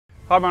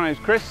Hi, my name's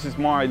Chris. This is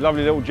my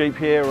lovely little Jeep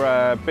here,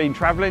 been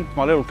travelling. It's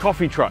my little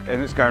coffee truck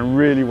and it's going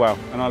really well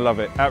and I love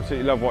it.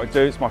 Absolutely love what I do.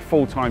 It's my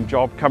full-time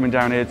job. Coming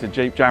down here to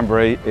Jeep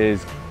Jamboree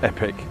is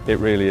epic. It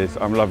really is.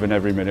 I'm loving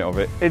every minute of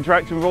it.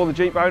 Interacting with all the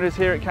Jeep owners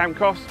here at Camp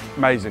Cost,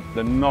 amazing.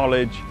 The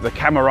knowledge, the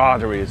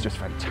camaraderie is just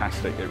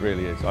fantastic. It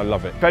really is. I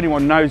love it. If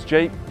anyone knows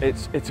Jeep,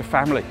 it's a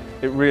family.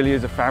 It really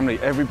is a family.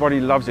 Everybody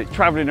loves it.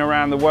 Travelling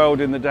around the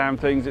world in the damn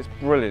things, it's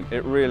brilliant.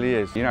 It really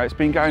is. You know, it's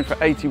been going for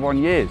 81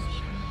 years.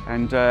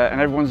 And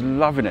everyone's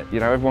loving it, you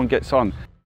know, everyone gets on.